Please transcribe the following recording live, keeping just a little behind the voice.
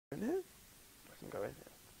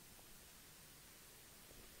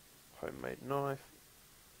handmade knife,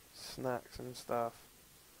 snacks and stuff.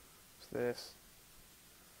 What's this?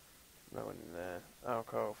 No one in there.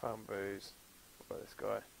 Alcohol, found booze. What about this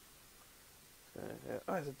guy? Yeah.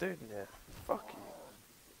 Oh, there's a dude in here. Fuck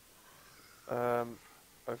you.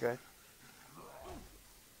 Okay.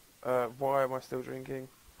 Why am I still drinking?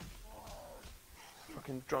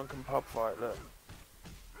 Fucking drunken pub fight, look.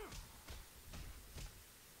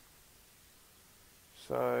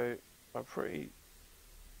 So, I'm pretty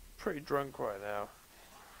drunk right now.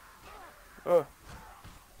 Oh!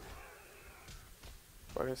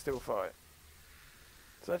 But I can still fight.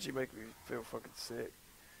 It's actually making me feel fucking sick.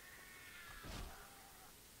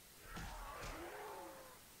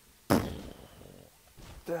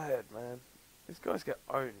 Dead, man. These guys get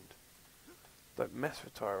owned. Don't mess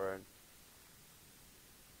with Tyrone.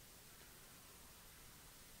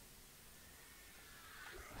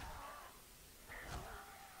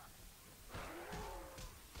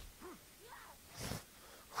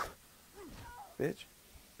 Bitch.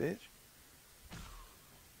 Bitch.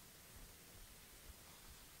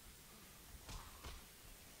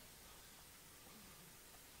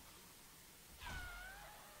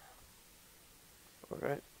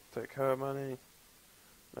 Okay, take her money.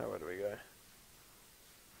 Now where do we go?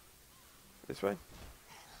 This way?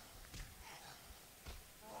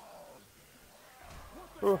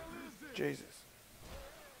 Oh, Jesus.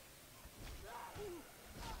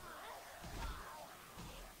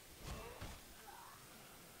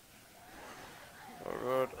 Oh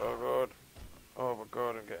god, oh god. Oh my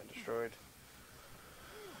god, I'm getting destroyed.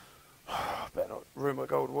 Better not ruin my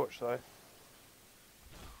gold watch though.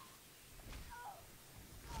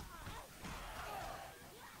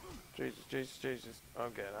 Jesus, Jesus, Jesus.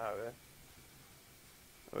 I'm getting out of there.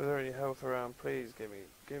 Was there any health around? Please give me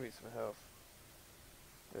some health.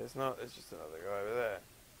 There's not, there's just another guy over there.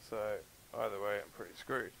 So, either way, I'm pretty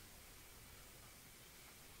screwed.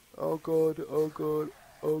 Oh god, oh god,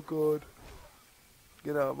 oh god.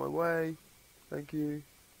 Get out of my way. Thank you.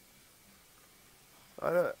 I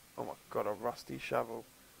don't, oh my god, a rusty shovel.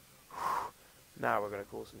 Now we're going to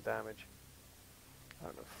cause some damage.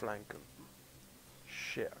 I'm going to flank them.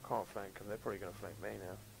 Shit, I can't flank them. They're probably going to flank me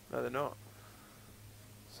now. No, they're not.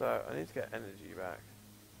 So, I need to get energy back.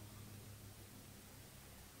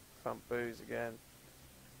 Found booze again.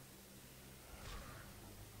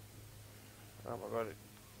 Oh my god,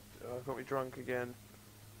 it got me drunk again.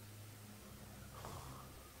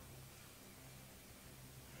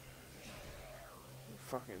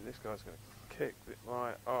 Fucking, this guy's gonna kick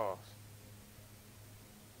my arse.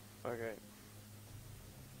 Okay.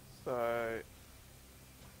 So...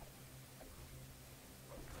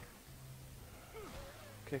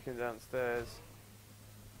 kicking downstairs.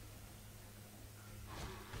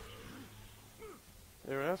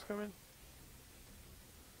 Anyone else coming?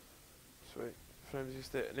 Sweet. Flimsy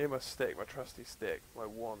stick. I need my stick, my trusty stick, my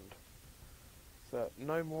wand. So,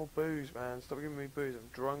 no more booze, man. Stop giving me booze. I'm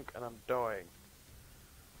drunk and I'm dying.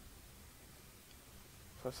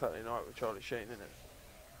 For Saturday night with Charlie Sheen, innit?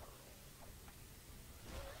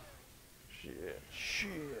 Shit.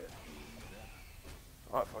 Shit.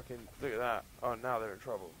 Alright, fucking, look at that. Oh, now they're in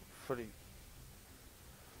trouble. Fully.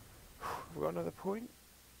 Have we got another point?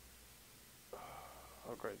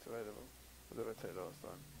 Oh, great, available. What did I take last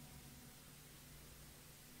time?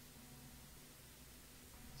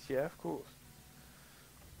 Yeah, of course.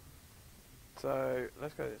 So,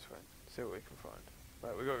 let's go this way. See what we can find.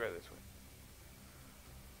 Right, we've got to go this way.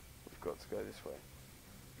 We've got to go this way.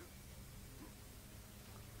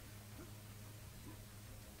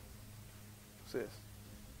 What's this?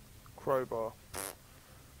 Crowbar.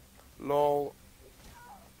 LOL.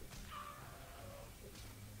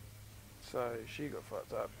 So, she got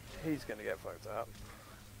fucked up. He's gonna get fucked up.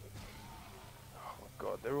 Oh my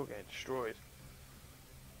god, they're all getting destroyed.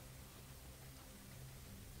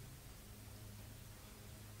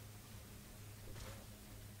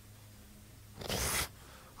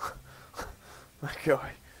 That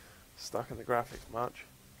guy stuck in the graphics much.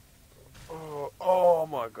 Oh, oh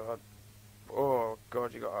my god. Oh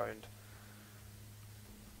god, you got owned.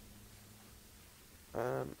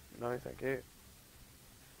 No, thank you.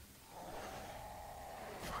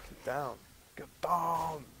 Fucking down. Get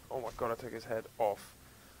down. Oh my god, I took his head off.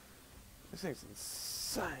 This thing's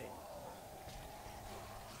insane.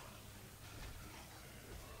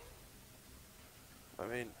 I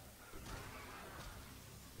mean,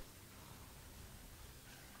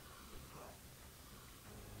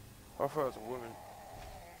 I thought it was a woman.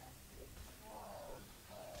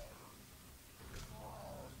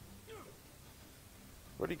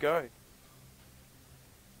 Where'd he go?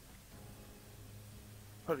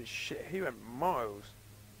 Holy shit, he went miles.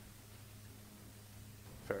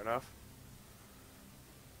 Fair enough.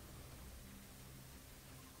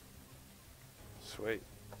 Sweet.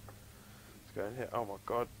 Let's go in here. Oh my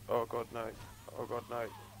god. Oh god, no. Oh god, no.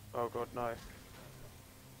 Oh god, no.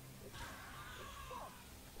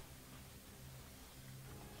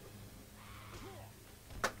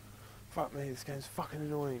 Fuck me, this game's fucking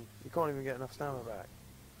annoying. You can't even get enough stamina back.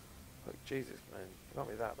 Like, Jesus, man. It can't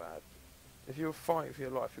be that bad. If you were fighting for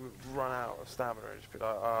your life, you would run out of stamina and just be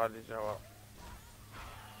like, oh, did you know what?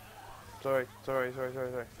 Sorry. Sorry,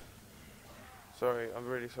 I'm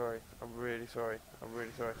really sorry. I'm really sorry. I'm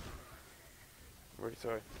really sorry. I'm really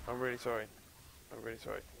sorry. I'm really sorry. I'm really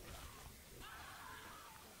sorry.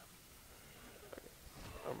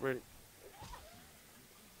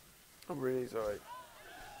 I'm really sorry.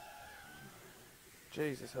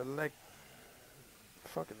 Jesus, her leg,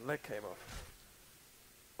 fucking leg came off.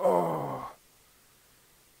 Oh!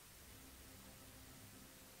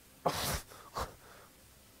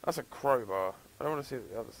 That's a crowbar. I don't want to see what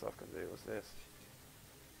the other stuff can do. What's this?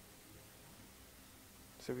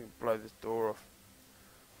 See if we can blow this door off.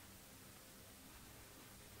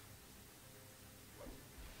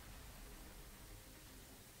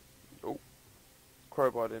 Oh,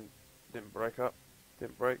 crowbar didn't break up.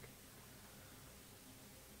 Didn't break.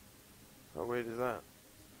 How weird is that?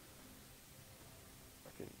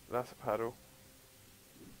 Okay, that's a paddle.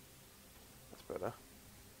 That's better.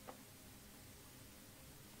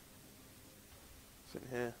 What's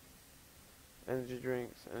in here? Energy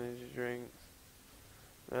drinks.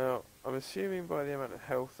 Now, I'm assuming by the amount of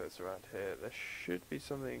health that's around here, there should be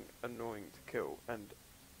something annoying to kill, and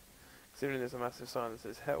considering there's a massive sign that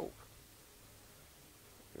says help.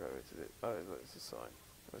 Oh, look, it's a sign.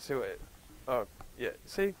 Let's see what it... Oh, yeah,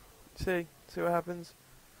 see what happens?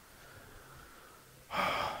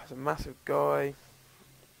 There's a massive guy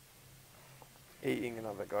eating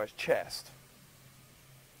another guy's chest.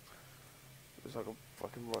 It was like a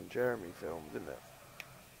fucking Ron Jeremy film, didn't it?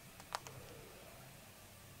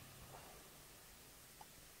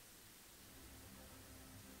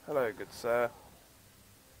 Hello, good sir.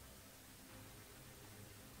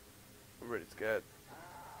 I'm really scared.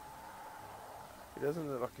 He doesn't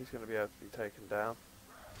look like he's going to be able to be taken down.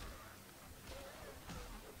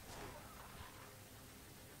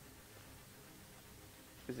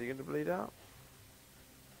 Is he going to bleed out?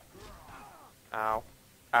 Ow.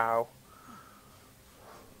 Ow.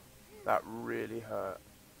 That really hurt.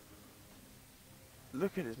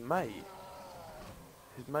 Look at his mate.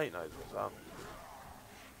 His mate knows what's up.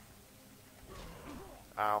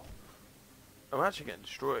 Ow. I'm actually getting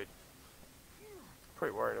destroyed.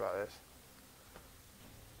 Pretty worried about this.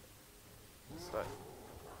 So.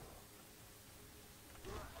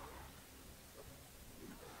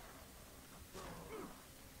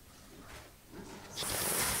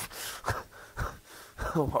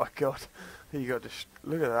 Oh my god. You got to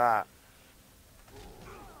look at that.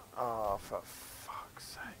 Oh, for fuck's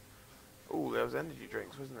sake. Oh, there was energy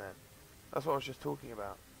drinks, wasn't there? That's what I was just talking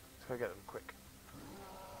about. Let's go get them quick.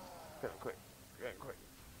 Get them quick. Get them quick.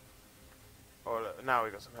 Oh, look, now we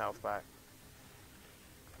got some health back.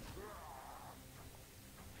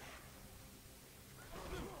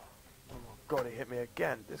 Oh my god, he hit me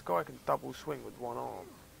again. This guy can double swing with one arm.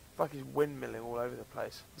 It's like he's windmilling all over the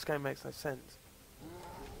place. This game makes no sense.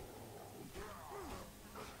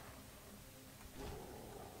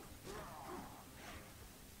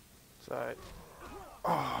 So,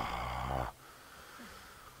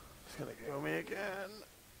 it's gonna kill me again.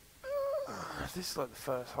 This is like the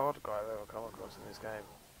first hard guy I've ever come across in this game.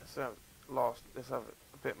 Let's have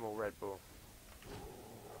a bit more Red Bull.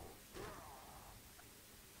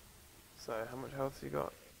 So, how much health have you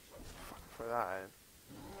got? Fucking throw that in.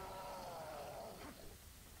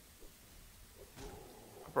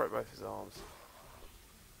 I broke both his arms.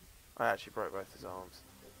 I actually broke both his arms.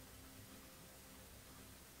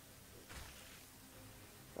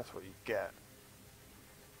 That's what you get.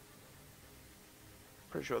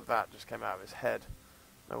 Pretty sure that just came out of his head.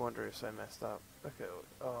 No wonder he was so messed up. Look at it.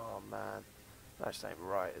 Oh man. That just ain't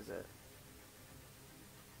right, is it?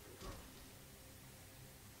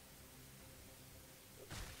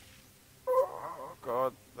 Oh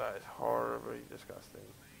god, that is horribly disgusting.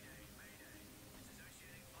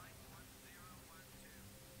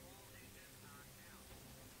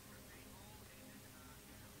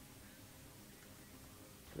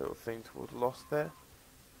 Little thing towards lost there.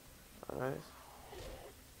 Nice.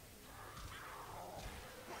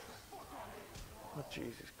 Oh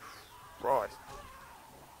Jesus Christ.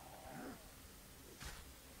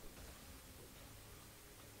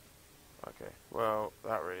 Okay, well,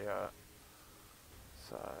 that really hurt.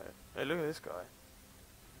 So, hey, look at this guy.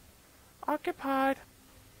 Occupied.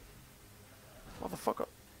 Motherfucker.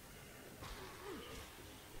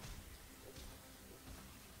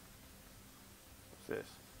 What's this?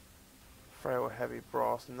 Frail heavy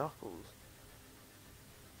brass knuckles.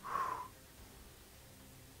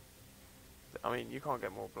 I mean, you can't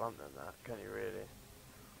get more blunt than that, can you really?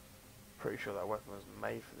 Pretty sure that weapon was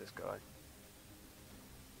made for this guy.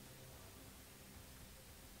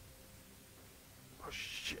 Oh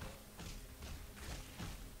shit.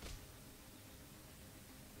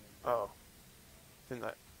 Oh. Didn't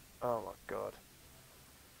that... Oh my god.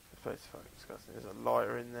 This place is fucking disgusting. There's a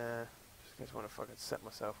lighter in there. Just in case I want to fucking set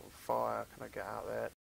myself on fire. Can I get out there?